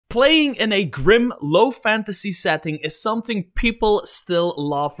Playing in a grim, low fantasy setting is something people still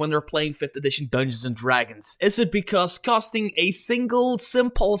love when they're playing 5th edition Dungeons & Dragons. Is it because casting a single,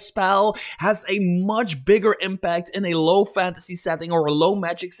 simple spell has a much bigger impact in a low fantasy setting or a low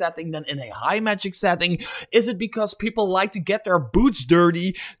magic setting than in a high magic setting? Is it because people like to get their boots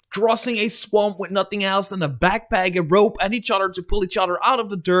dirty, crossing a swamp with nothing else than a backpack, a rope, and each other to pull each other out of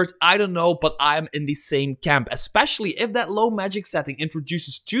the dirt? I don't know, but I'm in the same camp, especially if that low magic setting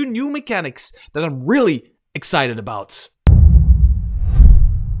introduces 2 new mechanics that I'm really excited about.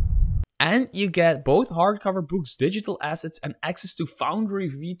 And you get both hardcover books, digital assets, and access to Foundry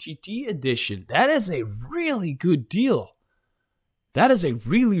VTT edition. That is a really good deal. That is a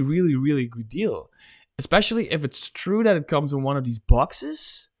really good deal. Especially if it's true that it comes in one of these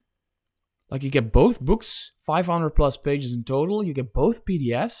boxes. Like, you get both books, 500 plus pages in total, you get both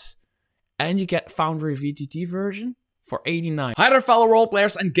PDFs, and you get Foundry VTT version for $89. Hi there, fellow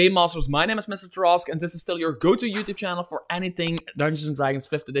roleplayers and game masters. My name is Mr. Trosk, and this is still your go-to YouTube channel for anything Dungeons & Dragons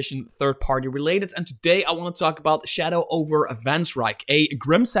 5th edition third-party related. And today I want to talk about Shadow Over Vansreik, a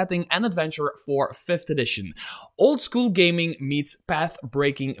grim setting and adventure for 5th edition. Old school gaming meets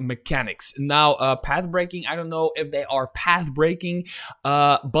path-breaking mechanics. Now, path-breaking, I don't know if they are path-breaking,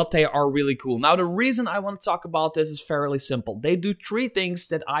 but they are really cool. Now, the reason I want to talk about this is fairly simple. They do 3 things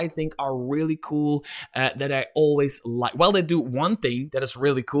that I think are really cool, that I always like. Well, they do one thing that is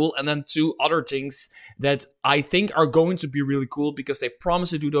really cool, and then 2 other things that I think are going to be really cool because they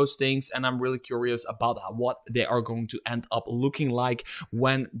promise to do those things, and I'm really curious about what they are going to end up looking like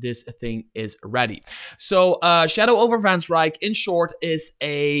when this thing is ready. So, Shadow Over Vansreik, in short, is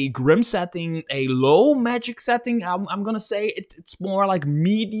a grim setting, a low magic setting. I'm gonna say it's more like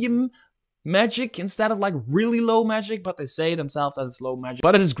medium magic instead of like really low magic, but they say themselves as it's low magic,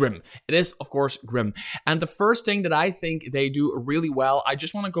 but it is grim. It is, of course, grim. And the first thing that I think they do really well, I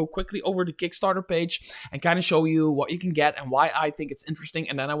just want to go quickly over the Kickstarter page and kind of show you what you can get and why I think it's interesting,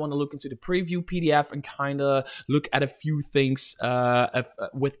 and then I want to look into the preview PDF and kind of look at a few things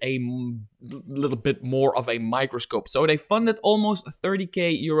with a little bit more of a microscope. So they funded almost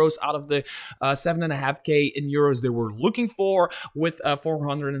 30k euros out of the 7.5k in euros they were looking for, with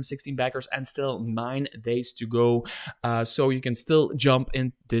 416 backers and still 9 days to go, so you can still jump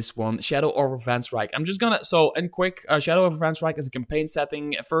in this one, Shadow Over Vansreik. I'm just gonna, so in quick, Shadow Over Vansreik is a campaign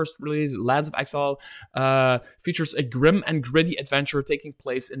setting. First release, Lands of Exile, features a grim and gritty adventure taking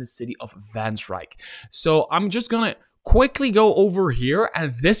place in the city of Vansreik. So I'm just gonna quickly go over here,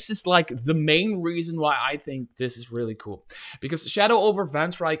 and this is like the main reason why I think this is really cool, because Shadow Over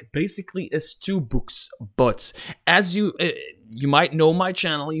Vansreik basically is 2 books, but as you might know my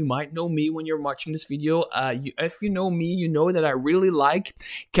channel, you might know me when you're watching this video. If you know me, you know that I really like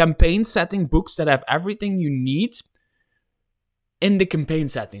campaign setting books that have everything you need in the campaign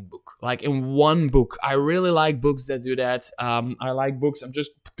setting book, like in one book. I really like books that do that. I like books, I'm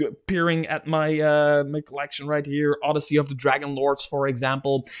just peering at my my collection right here. Odyssey of the Dragon Lords, for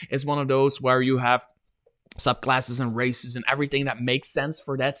example, is one of those where you have subclasses and races and everything that makes sense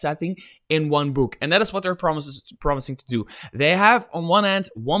for that setting in one book. And that is what they're promising to do. They have, on one hand,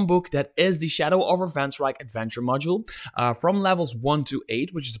 one book that is the Shadow Over Vansreik adventure module, from levels 1 to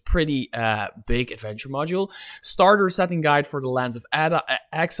 8, which is a pretty big adventure module. Starter setting guide for the Lands of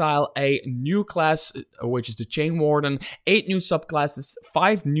Exile, a new class, which is the Chain Warden, 8 new subclasses,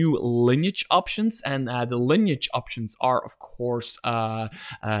 5 new lineage options, and the lineage options are, of course,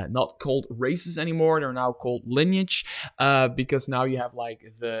 not called races anymore. They're now called lineage, because now you have like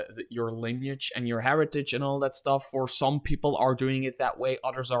your lineage and your heritage and all that stuff. For some people are doing it that way,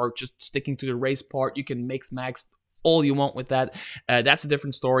 others are just sticking to the race part. You can mix max all you want with that. That's a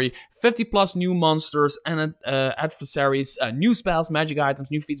different story. 50 plus new monsters and adversaries, new spells, magic items,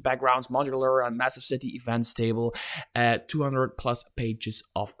 new feats, backgrounds, modular and massive city events table, 200 plus pages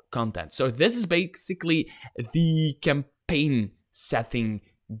of content. So this is basically the campaign setting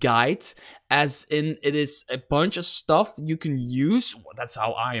guide, as in it is a bunch of stuff you can use. That's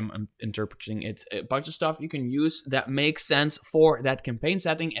how I am interpreting it. A bunch of stuff you can use that makes sense for that campaign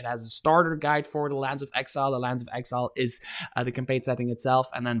setting. It has a starter guide for the Lands of Exile. The Lands of Exile is the campaign setting itself,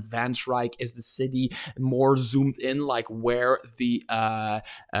 and then Vansreik is the city, more zoomed in, like where the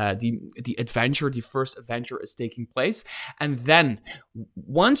adventure, the first adventure, is taking place. And then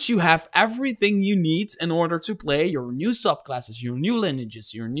once you have everything you need in order to play your new subclasses, your new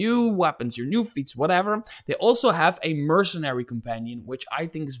lineages, your new weapons, your new feats, whatever, they also have a mercenary companion, which I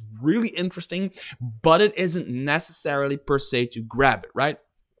think is really interesting, but it isn't necessarily per se to grab it, right?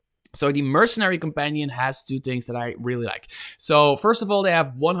 So the Mercenary Companion has two things that I really like. So first of all, they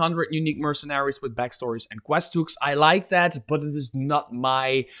have 100 unique mercenaries with backstories and quest hooks. I like that, but it is not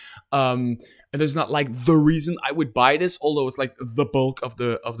my, it is not like the reason I would buy this, although it's like the bulk of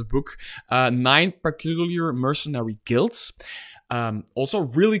the book. 9 peculiar mercenary guilds. Also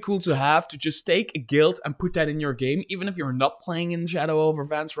really cool to have, to just take a guild and put that in your game, even if you're not playing in Shadow over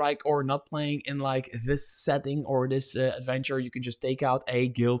Vansreik or not playing in like this setting or this adventure. You can just take out a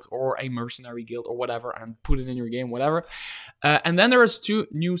guild or a mercenary guild or whatever and put it in your game, whatever. And then there is 2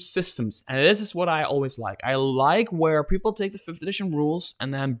 new systems, and this is what I always like. I like where people take the 5th edition rules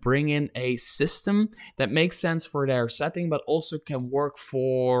and then bring in a system that makes sense for their setting, but also can work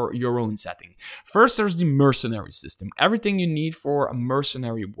for your own setting. First, there's the mercenary system. Everything you need for a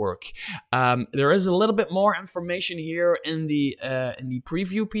mercenary work. There is a little bit more information here in the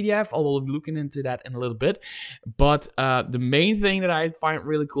preview PDF. I will be looking into that in a little bit. But the main thing that I find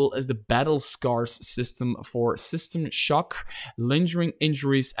really cool is the battle scars system for system shock, lingering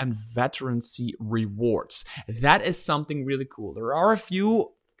injuries, and veterancy rewards. That is something really cool. There are a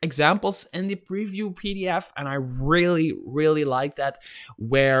few examples in the preview PDF, and I really, really like that,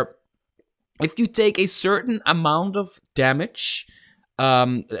 where if you take a certain amount of damage,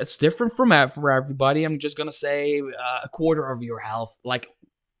 it's different for everybody. I'm just gonna say a quarter of your health, like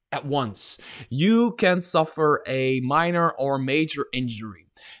at once. You can suffer a minor or major injury.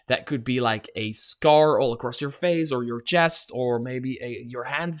 That could be like a scar all across your face or your chest, or maybe your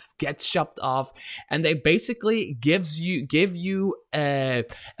hand gets chopped off, and they basically give you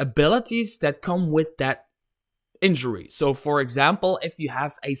abilities that come with that injury. So for example, if you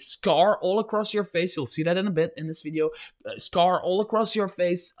have a scar all across your face, you'll see that in a bit in this video, scar all across your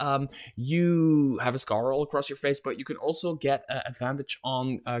face, you have a scar all across your face, but you can also get advantage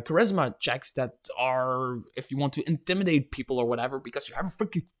on charisma checks that are, if you want to intimidate people or whatever, because you have a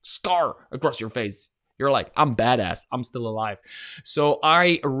freaking scar across your face. You're like, I'm badass, I'm still alive. So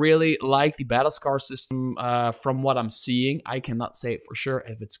I really like the battle scar system from what I'm seeing. I cannot say it for sure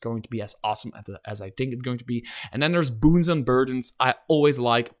if it's going to be as awesome as I think it's going to be. And then there's boons and burdens. I always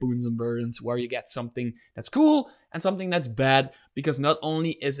like boons and burdens, where you get something that's cool and something that's bad, because not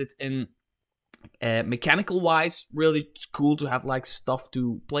only is it in mechanical wise really cool to have like stuff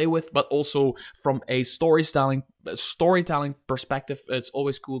to play with, but also from a storytelling perspective, it's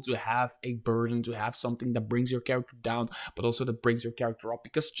always cool to have a burden, to have something that brings your character down, but also that brings your character up,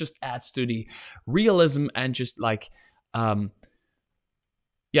 because it just adds to the realism and just like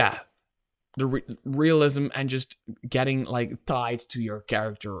yeah, the realism and just getting like tied to your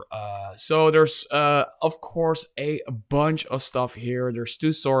character. So there's of course a bunch of stuff here. There's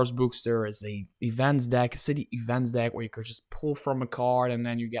 2 source books. There is a events deck, city events deck, where you can just pull from a card and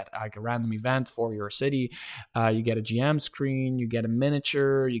then you get like a random event for your city. You get a GM screen, you get a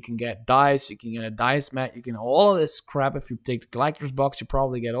miniature, you can get dice, you can get a dice mat, you can all of this crap. If you take the collector's box, you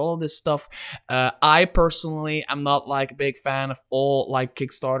probably get all of this stuff. I personally am not like a big fan of all like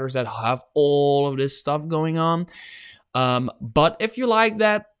Kickstarters that have all of this stuff going on, but if you like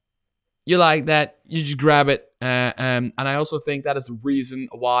that, you just grab it. And I also think that is the reason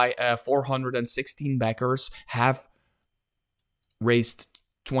why 416 backers have raised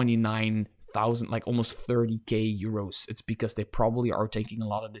 29,000, like almost 30k euros. It's because they probably are taking a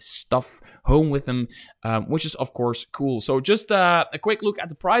lot of this stuff home with them, which is of course cool. So just a quick look at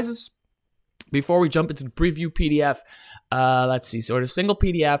the prices before we jump into the preview PDF. Let's see. So the single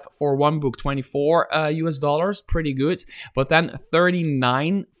PDF for one book, $24 US, pretty good. But then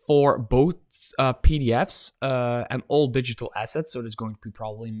 39 for both PDFs and all digital assets. So there's going to be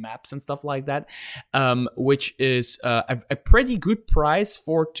probably maps and stuff like that, which is a pretty good price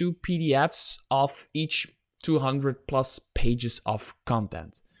for 2 PDFs of each 200 plus pages of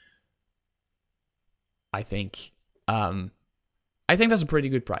content, I think. I think that's a pretty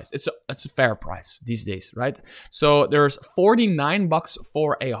good price. It's a fair price these days, right? So there's $49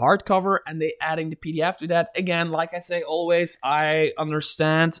 for a hardcover, and they adding the PDF to that. Again, like I say always, I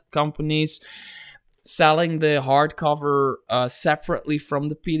understand companies selling the hardcover separately from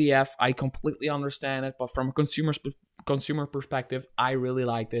the PDF. I completely understand it, but from a consumer perspective, I really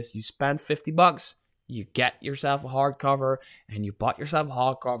like this. You spend $50. You get yourself a hardcover, and you bought yourself a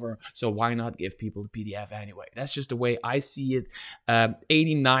hardcover, so why not give people the PDF anyway? That's just the way I see it.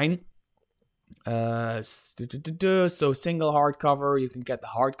 89. So single hardcover, you can get the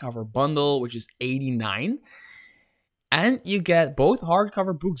hardcover bundle, which is 89. And you get both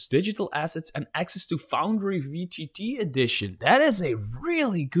hardcover books, digital assets, and access to Foundry VTT edition. That is a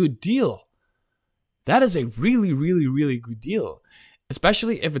really good deal. That is a really, really, really good deal.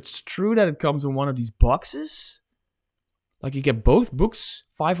 Especially if it's true that it comes in one of these boxes. Like, you get both books,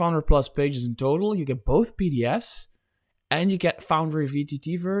 500 plus pages in total. You get both PDFs, and you get Foundry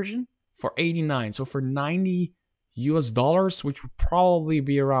VTT version for 89. So for 90 US dollars, which would probably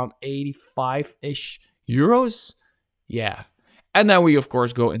be around 85-ish euros. Yeah. And then we, of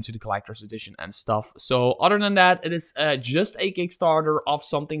course, go into the collector's edition and stuff. So other than that, it is just a Kickstarter of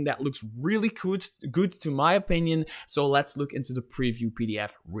something that looks really good to my opinion. So let's look into the preview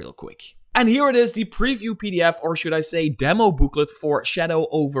PDF real quick. And here it is, the preview PDF, or should I say demo booklet for Shadow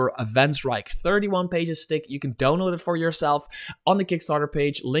Over Vansreik. 31 pages thick. You can download it for yourself on the Kickstarter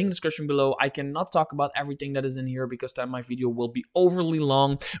page. Link in the description below. I cannot talk about everything that is in here because then my video will be overly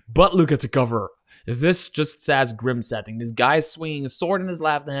long. But look at the cover. This just says grim setting. This guy is swinging a sword in his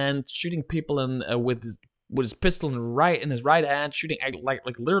left hand, shooting people in with his pistol in his right hand, shooting like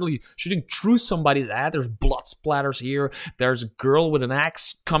literally shooting through somebody's head. There's blood splatters here. There's a girl with an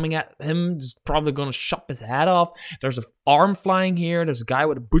axe coming at him, just probably gonna chop his head off. There's an arm flying here. There's a guy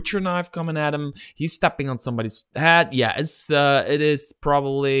with a butcher knife coming at him. He's stepping on somebody's head. Yeah, it is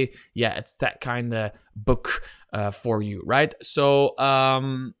probably, yeah, it's that kind of book for you, right? So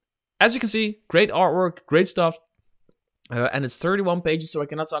as you can see, great artwork, great stuff. And it's 31 pages, so I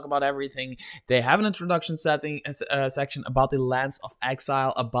cannot talk about everything. They have an introduction section about the Lands of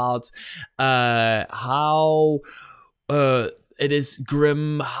Exile, about how it is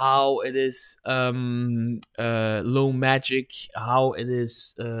grim, how it is low magic, how it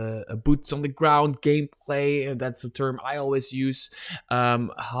is boots on the ground gameplay. That's a term I always use.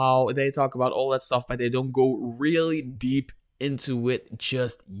 How they talk about all that stuff, but they don't go really deep into it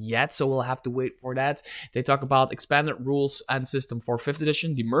just yet, so we'll have to wait for that. They talk about expanded rules and system for 5th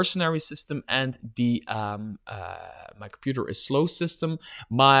edition, the mercenary system, and the my computer is slow system,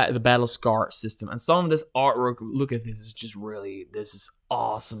 the battle scar system. And some of this artwork, look at this, is just really, this is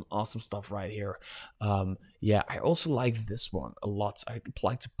awesome stuff right here. Yeah, I also like this one a lot. I'd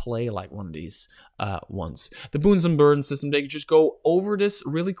like to play like one of these ones. The boons and burdens system, they just go over this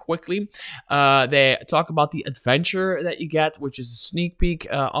really quickly. They talk about the adventure that you get, which is a sneak peek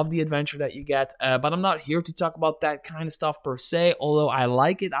of the adventure that you get. But I'm not here to talk about that kind of stuff per se, although I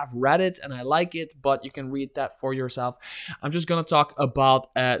like it. I've read it and I like it, but you can read that for yourself. I'm just gonna talk about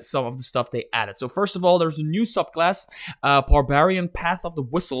some of the stuff they added. So first of all, there's a new subclass, Barbarian Path of the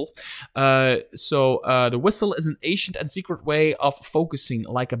Whistle. The Whistle is an ancient and secret way of focusing,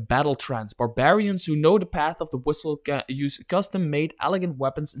 like a battle trance. Barbarians who know the path of the whistle can use custom-made elegant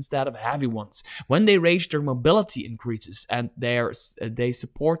weapons instead of heavy ones. When they rage, their mobility increases, and they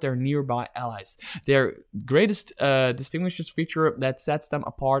support their nearby allies. Their greatest distinguishes feature that sets them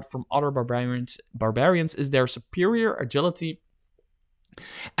apart from other barbarians is their superior agility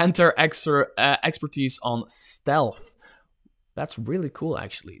and their expertise on stealth. That's really cool,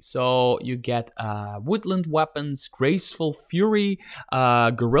 actually. So you get woodland weapons, graceful fury,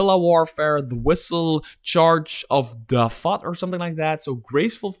 guerrilla warfare, the whistle, charge of the foot, or something like that. So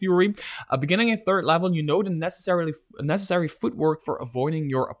graceful fury. Beginning at 3rd level, you know the necessary footwork for avoiding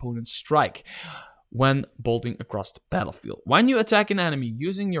your opponent's strike when bolting across the battlefield. When you attack an enemy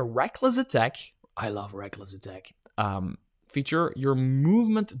using your reckless attack, I love reckless attack. Feature, your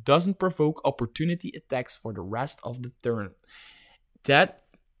movement doesn't provoke opportunity attacks for the rest of the turn.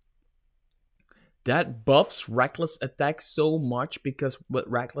 That buffs reckless attack so much, because with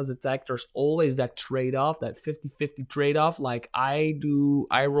reckless attack there's always that trade-off, that 50-50 trade-off. Like I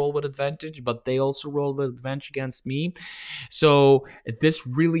roll with advantage, but they also roll with advantage against me. So this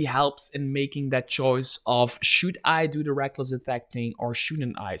really helps in making that choice of, should I do the reckless attack thing or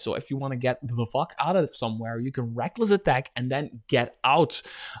shouldn't I? So if you want to get the fuck out of somewhere, you can reckless attack and then get out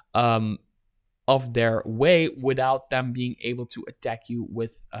of their way without them being able to attack you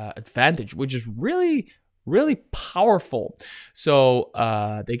with advantage, which is really, really powerful. So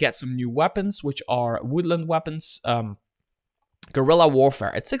they get some new weapons, which are woodland weapons. Guerrilla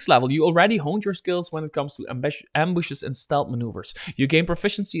warfare. At 6th level, you already honed your skills when it comes to ambushes and stealth maneuvers. You gain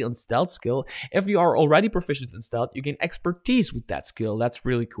proficiency on stealth skill. If you are already proficient in stealth, you gain expertise with that skill. That's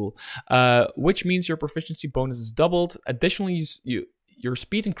really cool. Which means your proficiency bonus is doubled. Additionally, your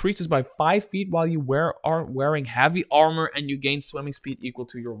speed increases by 5 feet while you aren't wearing heavy armor, and you gain swimming speed equal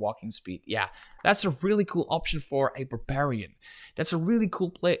to your walking speed. Yeah, that's a really cool option for a barbarian. That's a really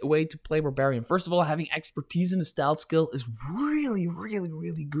cool way to play barbarian. First of all, having expertise in the stealth skill is really, really,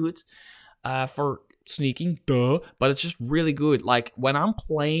 really good for sneaking, but it's just really good. Like when I'm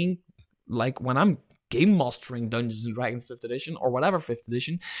playing, like when I'm game mastering Dungeons and Dragons 5th edition or whatever 5th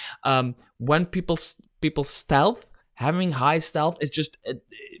edition, when people stealth, having high stealth is just,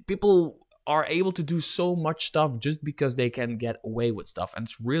 people are able to do so much stuff just because they can get away with stuff. And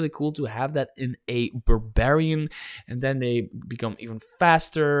it's really cool to have that in a barbarian, and then they become even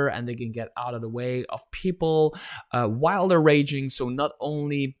faster and they can get out of the way of people while they're raging. So not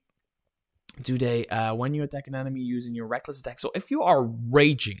only do they, when you attack an enemy using your reckless attack, so if you are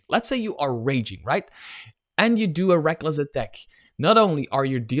raging, let's say you are raging, right? And you do a reckless attack, not only are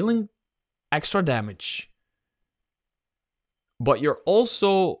you dealing extra damage, but you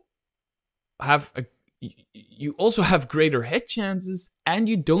also have greater hit chances, and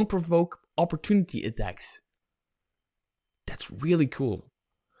you don't provoke opportunity attacks. That's really cool.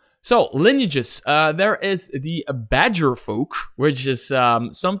 So, lineages. There is the Badger Folk, which is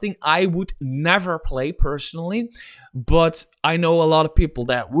something I would never play personally, but I know a lot of people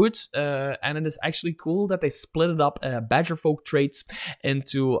that would, and it is actually cool that they split it up, Badger Folk traits,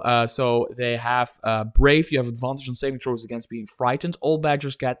 into, so they have Brave, you have advantage on saving throws against being frightened. All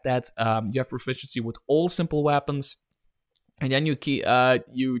Badgers get that. You have proficiency with all simple weapons. And then you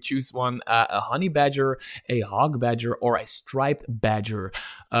choose one, a honey badger, a hog badger, or a striped badger.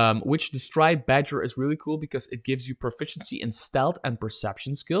 Which the striped badger is really cool because it gives you proficiency in stealth and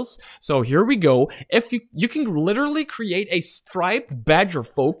perception skills. So here we go. If you can literally create a striped badger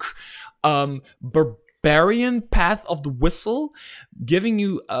folk, barbarian path of the whistle, giving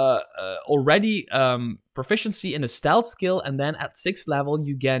you already proficiency in the stealth skill, and then at 6th level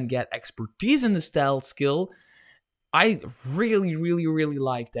you can get expertise in the stealth skill. I really, really, really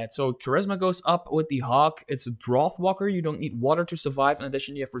like that. So charisma goes up with the hawk. It's a drought walker. You don't need water to survive. In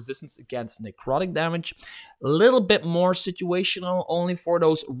addition, you have resistance against necrotic damage. A little bit more situational, only for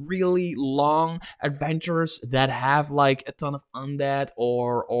those really long adventures that have like a ton of undead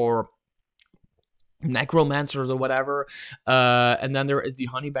or necromancers or whatever. And then there is the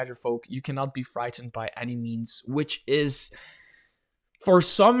honey badger folk. You cannot be frightened by any means, which is, for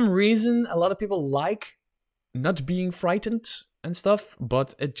some reason, a lot of people like not being frightened and stuff,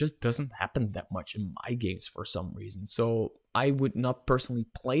 but it just doesn't happen that much in my games for some reason. So I would not personally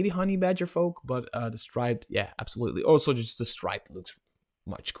play the honey badger folk, but the striped, yeah, absolutely. Also, just the striped looks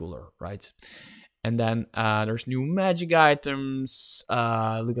much cooler, right? And then there's new magic items.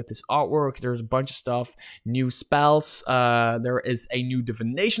 Look at this artwork. There's a bunch of stuff. New spells. There is a new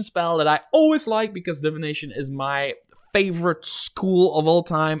divination spell that I always like because divination is my favorite school of all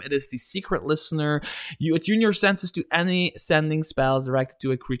time. It is the Secret Listener. You attune your senses to any sending spells directed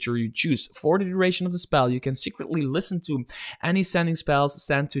to a creature you choose. For the duration of the spell, you can secretly listen to any sending spells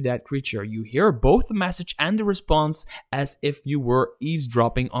sent to that creature. You hear both the message and the response as if you were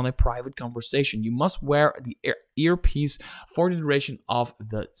eavesdropping on a private conversation. You must wear the earpiece for the duration of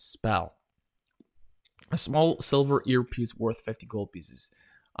the spell. A small silver earpiece worth 50 gold pieces.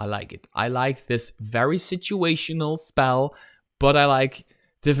 I like it. I like this very situational spell, but I like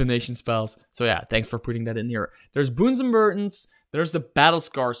divination spells. So yeah, thanks for putting that in here. There's boons and burdens. There's the battle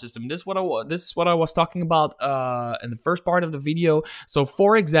scar system. This is what I was talking about in the first part of the video. So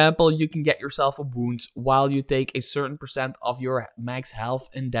for example, you can get yourself a wound while you take a certain percent of your max health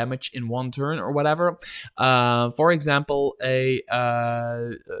and damage in one turn or whatever. For example,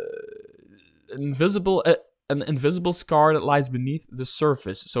 an invisible scar that lies beneath the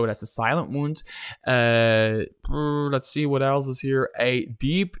surface. So that's a silent wound. Let's see what else is here. A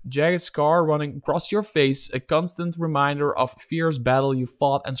deep, jagged scar running across your face. A constant reminder of fierce battle you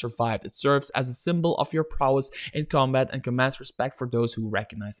fought and survived. It serves as a symbol of your prowess in combat and commands respect for those who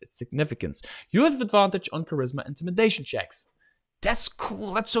recognize its significance. You have advantage on charisma intimidation checks. That's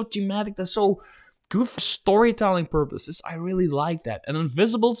cool. That's so thematic. That's so good for storytelling purposes. I really like that. An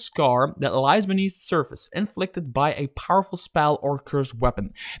invisible scar that lies beneath the surface, inflicted by a powerful spell or cursed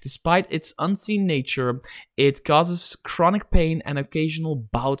weapon. Despite its unseen nature, it causes chronic pain and occasional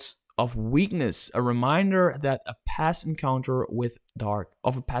bouts of weakness. A reminder that a past encounter with dark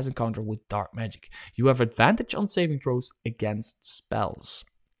magic. You have advantage on saving throws against spells.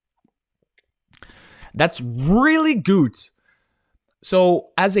 That's really good. So,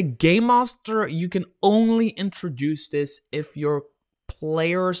 as a game master, you can only introduce this if your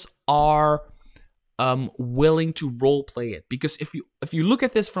players are willing to roleplay it. Because if you look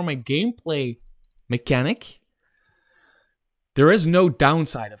at this from a gameplay mechanic, there is no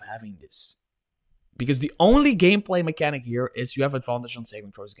downside of having this. Because the only gameplay mechanic here is you have advantage on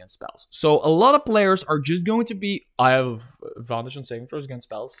saving throws against spells. So, a lot of players are just going to be, I have advantage on saving throws against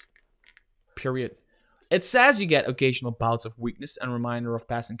spells. Period. It says you get occasional bouts of weakness and reminder of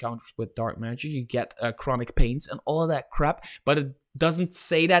past encounters with dark magic. You get chronic pains and all of that crap, but it doesn't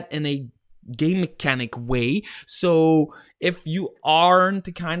say that in a game mechanic way. So if you aren't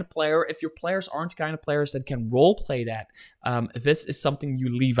the kind of player, if your players aren't the kind of players that can roleplay that, this is something you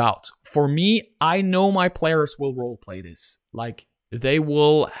leave out. For me, I know my players will roleplay this. Like, they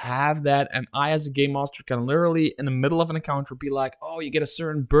will have that, and I as a game master can literally in the middle of an encounter be like, oh, you get a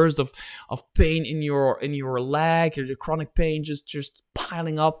certain burst of pain in your leg, or your chronic pain just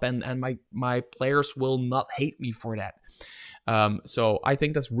piling up, and my players will not hate me for that. So I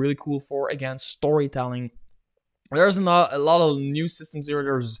think that's really cool for, again, storytelling. There's a lot of new systems here.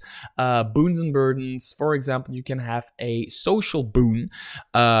 There's boons and burdens. For example, you can have a social boon.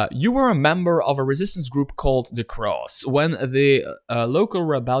 You were a member of a resistance group called the Cross. When the local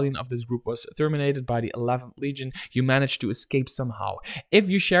rebellion of this group was terminated by the 11th Legion, you managed to escape somehow. If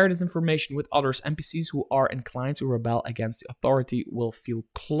you share this information with others, NPCs who are inclined to rebel against the authority will feel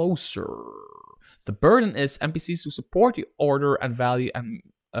closer. The burden is NPCs who support the order and value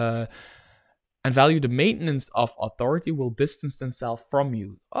the maintenance of authority will distance themselves from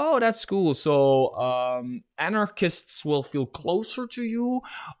you. Oh, that's cool. So anarchists will feel closer to you,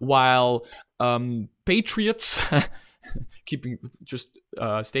 while patriots,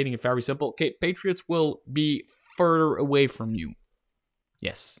 stating it very simple, okay, patriots will be further away from you.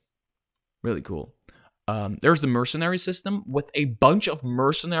 Yes, really cool. There's the mercenary system with a bunch of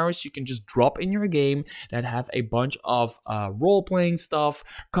mercenaries you can just drop in your game that have a bunch of role-playing stuff,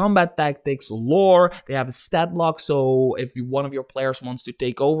 combat tactics, lore. They have a stat block, so if one of your players wants to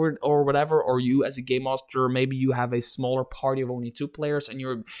take over or whatever, or you as a game master, maybe you have a smaller party of only 2 players and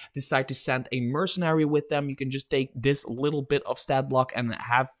you decide to send a mercenary with them, you can just take this little bit of stat block and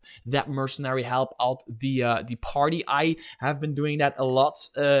have that mercenary help out the party. I have been doing that a lot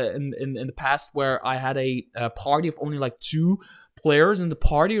in the past, where I had a party of only like 2 players in the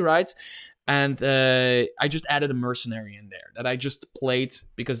party, right? And I just added a mercenary in there that I just played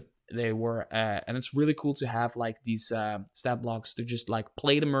because they were, and it's really cool to have like these stat blocks to just like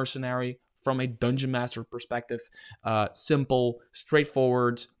play the mercenary from a dungeon master perspective. Simple,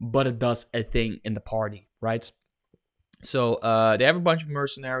 straightforward, but it does a thing in the party, right? So they have a bunch of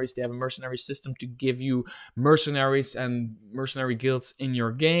mercenaries. They have a mercenary system to give you mercenaries and mercenary guilds in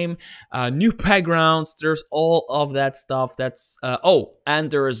your game. New backgrounds. There's all of that stuff. That's oh,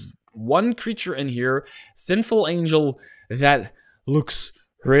 and there is one creature in here, Sinful Angel, that looks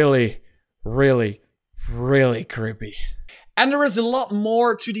really, really, really creepy. And there is a lot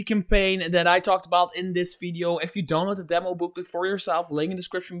more to the campaign that I talked about in this video. If you download the demo booklet for yourself, link in the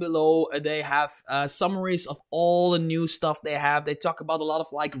description below. They have summaries of all the new stuff they have. They talk about a lot of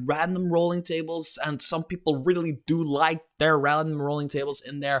like random rolling tables, and some people really do like their random rolling tables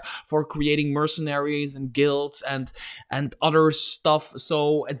in there for creating mercenaries and guilds and other stuff.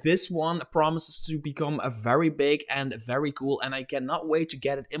 So this one promises to become a very big and very cool, and I cannot wait to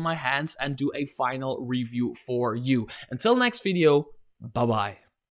get it in my hands and do a final review for you. Until next video, bye bye.